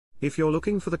If you're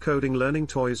looking for the coding learning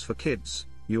toys for kids,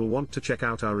 you'll want to check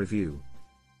out our review.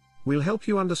 We'll help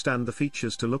you understand the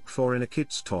features to look for in a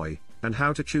kid's toy, and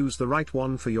how to choose the right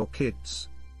one for your kids.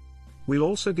 We'll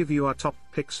also give you our top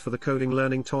picks for the coding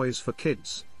learning toys for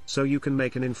kids, so you can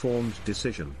make an informed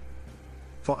decision.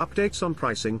 For updates on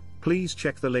pricing, please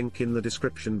check the link in the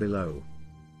description below.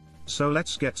 So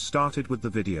let's get started with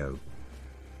the video.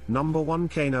 Number 1,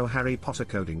 Kano Harry Potter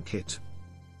Coding Kit.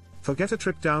 Forget a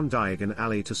trip down Diagon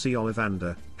Alley to see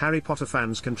Ollivander. Harry Potter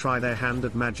fans can try their hand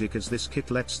at magic, as this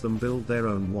kit lets them build their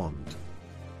own wand.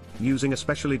 Using a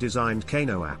specially designed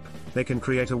Kano app, they can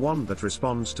create a wand that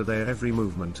responds to their every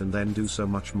movement and then do so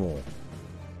much more.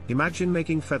 Imagine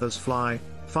making feathers fly,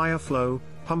 fire flow,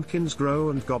 pumpkins grow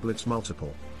and goblets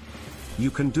multiple. You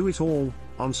can do it all,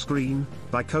 on screen,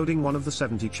 by coding one of the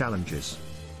 70 challenges.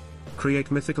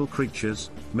 Create mythical creatures,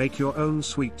 make your own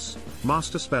sweets,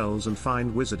 master spells and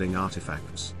find wizarding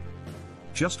artifacts.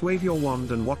 Just wave your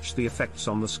wand and watch the effects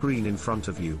on the screen in front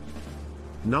of you.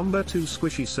 Number 2,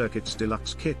 Squishy Circuits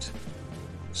Deluxe Kit.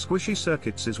 Squishy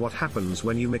circuits is what happens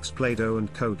when you mix Play-Doh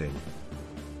and coding.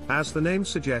 As the name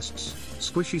suggests,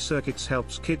 Squishy Circuits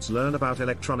helps kids learn about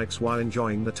electronics while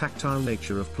enjoying the tactile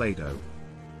nature of Play-Doh.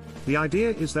 The idea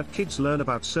is that kids learn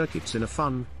about circuits in a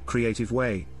fun, creative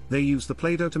way. They use the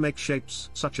Play-Doh to make shapes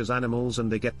such as animals, and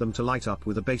they get them to light up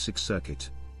with a basic circuit.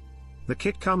 The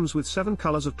kit comes with 7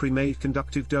 colors of pre-made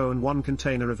conductive dough and 1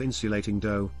 container of insulating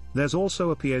dough. There's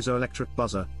also a piezoelectric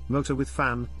buzzer, motor with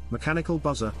fan, mechanical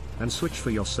buzzer, and switch for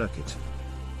your circuit.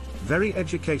 Very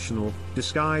educational,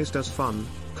 disguised as fun,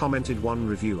 commented one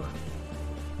reviewer.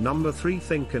 Number 3,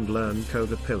 Think and Learn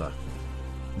Caterpillar.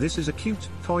 This is a cute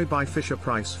toy by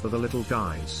Fisher-Price for the little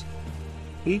guys.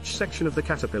 Each section of the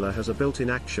caterpillar has a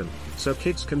built-in action, so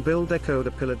kids can build their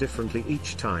caterpillar differently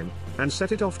each time, and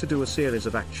set it off to do a series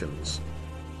of actions.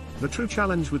 The true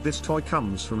challenge with this toy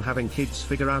comes from having kids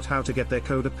figure out how to get their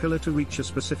caterpillar to reach a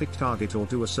specific target or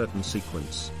do a certain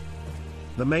sequence.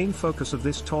 The main focus of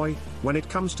this toy, when it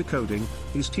comes to coding,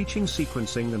 is teaching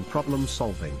sequencing and problem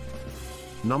solving.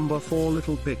 Number 4,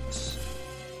 Little Bits.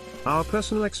 Our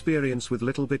personal experience with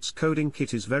Little Bits coding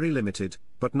kit is very limited,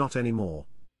 but not anymore.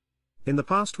 In the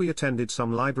past we attended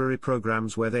some library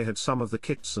programs where they had some of the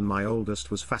kits, and my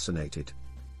oldest was fascinated.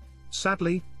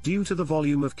 Sadly, due to the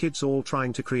volume of kids all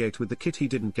trying to create with the kit, he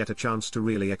didn't get a chance to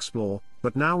really explore,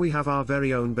 but now we have our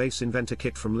very own base inventor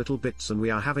kit from Little Bits, and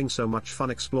we are having so much fun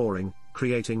exploring,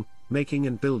 creating, making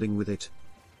and building with it.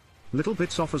 Little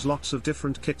Bits offers lots of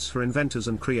different kits for inventors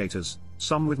and creators,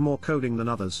 some with more coding than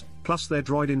others, plus their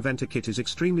Droid Inventor kit is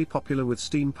extremely popular with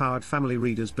steam-powered family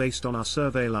readers based on our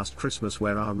survey last Christmas,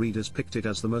 where our readers picked it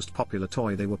as the most popular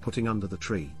toy they were putting under the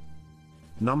tree.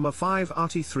 Number 5,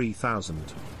 RT3000.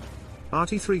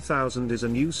 RT3000 is a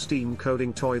new Steam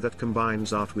coding toy that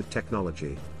combines art with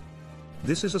technology.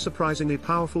 This is a surprisingly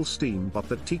powerful Steam bot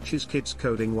that teaches kids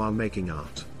coding while making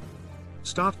art.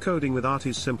 Start coding with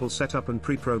Artie's simple setup and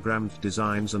pre-programmed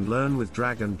designs, and learn with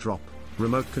drag and drop,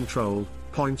 remote control,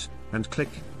 point and click,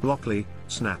 Blockly,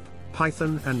 Snap,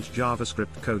 Python and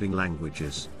JavaScript coding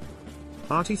languages.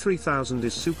 RT3000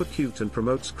 is super cute and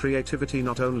promotes creativity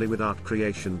not only with art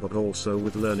creation but also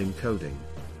with learning coding.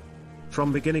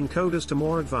 From beginning coders to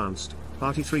more advanced,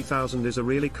 RT3000 is a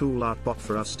really cool art bot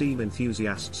for us Steam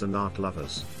enthusiasts and art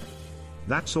lovers.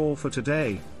 That's all for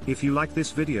today. If you like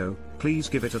this video, please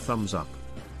give it a thumbs up.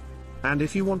 And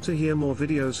if you want to hear more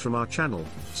videos from our channel,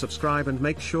 subscribe and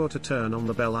make sure to turn on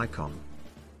the bell icon.